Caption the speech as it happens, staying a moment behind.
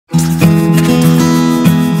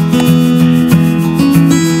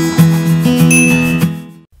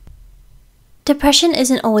Depression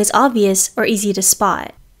isn't always obvious or easy to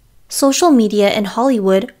spot. Social media and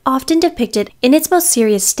Hollywood often depict it in its most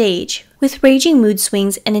serious stage, with raging mood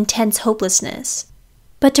swings and intense hopelessness.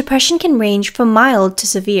 But depression can range from mild to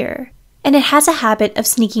severe, and it has a habit of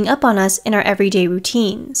sneaking up on us in our everyday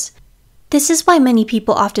routines. This is why many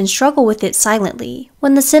people often struggle with it silently,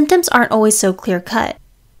 when the symptoms aren't always so clear-cut.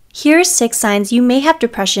 Here are 6 signs you may have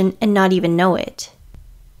depression and not even know it.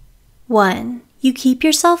 1. You keep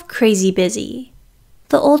yourself crazy busy.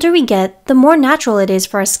 The older we get, the more natural it is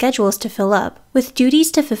for our schedules to fill up, with duties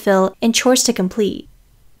to fulfill and chores to complete.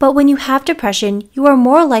 But when you have depression, you are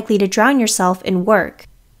more likely to drown yourself in work.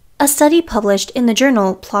 A study published in the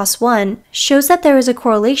journal PLOS ONE shows that there is a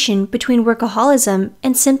correlation between workaholism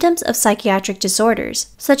and symptoms of psychiatric disorders,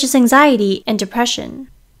 such as anxiety and depression.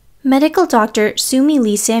 Medical doctor Sumi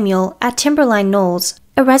Lee Samuel at Timberline Knolls,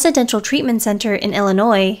 a residential treatment center in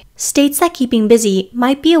Illinois, states that keeping busy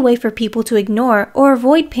might be a way for people to ignore or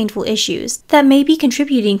avoid painful issues that may be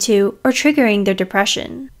contributing to or triggering their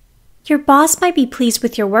depression. Your boss might be pleased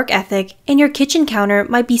with your work ethic and your kitchen counter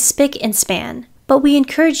might be spick and span, but we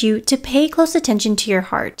encourage you to pay close attention to your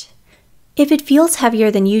heart. If it feels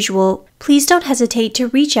heavier than usual, please don't hesitate to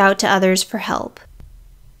reach out to others for help.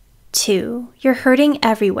 2. You're hurting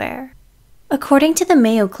everywhere. According to the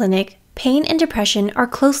Mayo Clinic, pain and depression are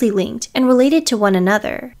closely linked and related to one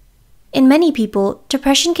another. In many people,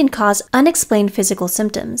 depression can cause unexplained physical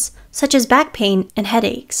symptoms, such as back pain and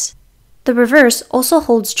headaches. The reverse also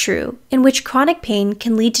holds true, in which chronic pain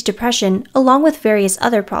can lead to depression along with various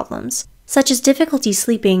other problems, such as difficulty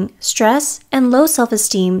sleeping, stress, and low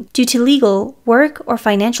self-esteem due to legal, work, or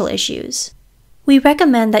financial issues. We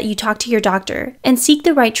recommend that you talk to your doctor and seek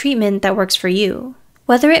the right treatment that works for you,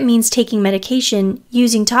 whether it means taking medication,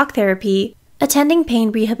 using talk therapy, attending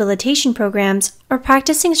pain rehabilitation programs, or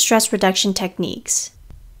practicing stress reduction techniques.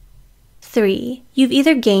 3. You've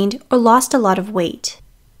either gained or lost a lot of weight.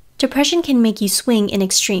 Depression can make you swing in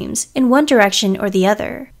extremes in one direction or the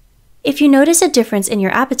other. If you notice a difference in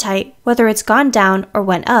your appetite, whether it's gone down or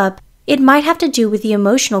went up, it might have to do with the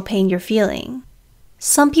emotional pain you're feeling.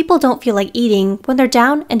 Some people don't feel like eating when they're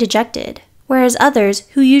down and dejected, whereas others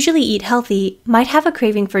who usually eat healthy might have a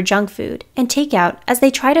craving for junk food and takeout as they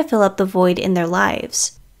try to fill up the void in their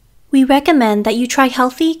lives. We recommend that you try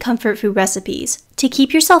healthy, comfort food recipes to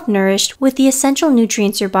keep yourself nourished with the essential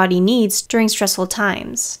nutrients your body needs during stressful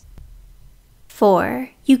times. 4.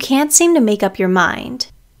 You can't seem to make up your mind.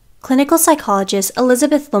 Clinical psychologist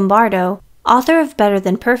Elizabeth Lombardo, author of Better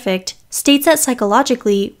Than Perfect, states that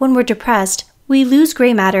psychologically, when we're depressed, we lose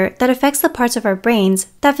gray matter that affects the parts of our brains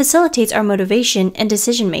that facilitates our motivation and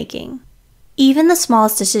decision-making. Even the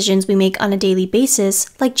smallest decisions we make on a daily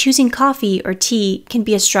basis, like choosing coffee or tea, can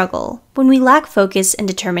be a struggle when we lack focus and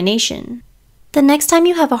determination. The next time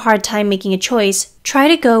you have a hard time making a choice, try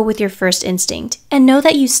to go with your first instinct and know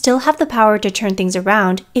that you still have the power to turn things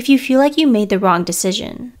around if you feel like you made the wrong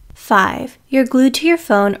decision. 5. You're glued to your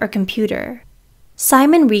phone or computer.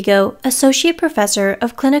 Simon Rigo, Associate Professor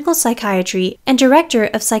of Clinical Psychiatry and Director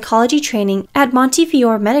of Psychology Training at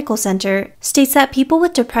Montefiore Medical Center, states that people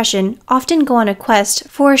with depression often go on a quest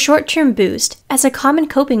for a short-term boost as a common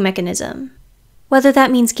coping mechanism. Whether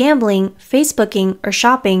that means gambling, Facebooking, or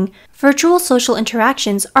shopping, virtual social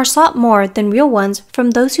interactions are sought more than real ones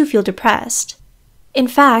from those who feel depressed. In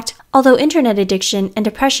fact, although internet addiction and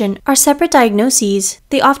depression are separate diagnoses,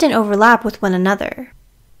 they often overlap with one another.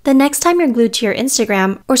 The next time you're glued to your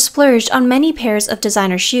Instagram or splurged on many pairs of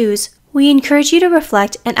designer shoes, we encourage you to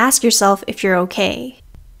reflect and ask yourself if you're okay.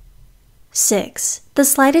 6. The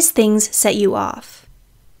slightest things set you off.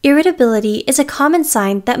 Irritability is a common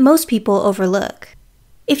sign that most people overlook.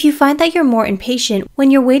 If you find that you're more impatient when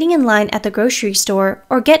you're waiting in line at the grocery store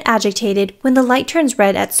or get agitated when the light turns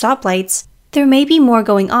red at stoplights, there may be more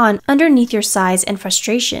going on underneath your sighs and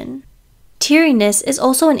frustration. Teariness is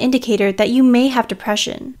also an indicator that you may have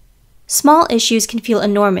depression. Small issues can feel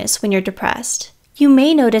enormous when you're depressed. You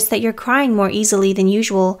may notice that you're crying more easily than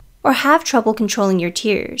usual or have trouble controlling your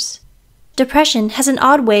tears. Depression has an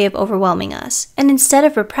odd way of overwhelming us, and instead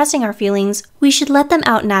of repressing our feelings, we should let them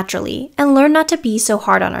out naturally and learn not to be so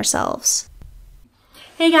hard on ourselves.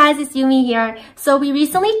 Hey guys, it's Yumi here. So we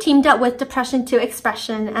recently teamed up with Depression to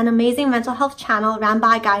Expression, an amazing mental health channel ran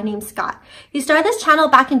by a guy named Scott. He started this channel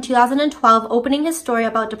back in 2012, opening his story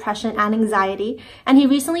about depression and anxiety, and he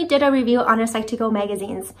recently did a review on our Psychico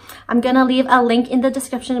magazines. I'm gonna leave a link in the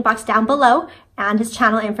description box down below and his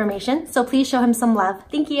channel information, so please show him some love.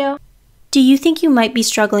 Thank you. Do you think you might be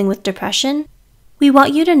struggling with depression? We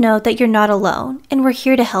want you to know that you're not alone, and we're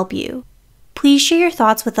here to help you. Please share your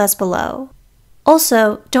thoughts with us below.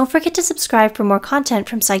 Also, don't forget to subscribe for more content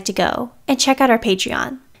from Psych2Go and check out our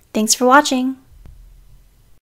Patreon. Thanks for watching!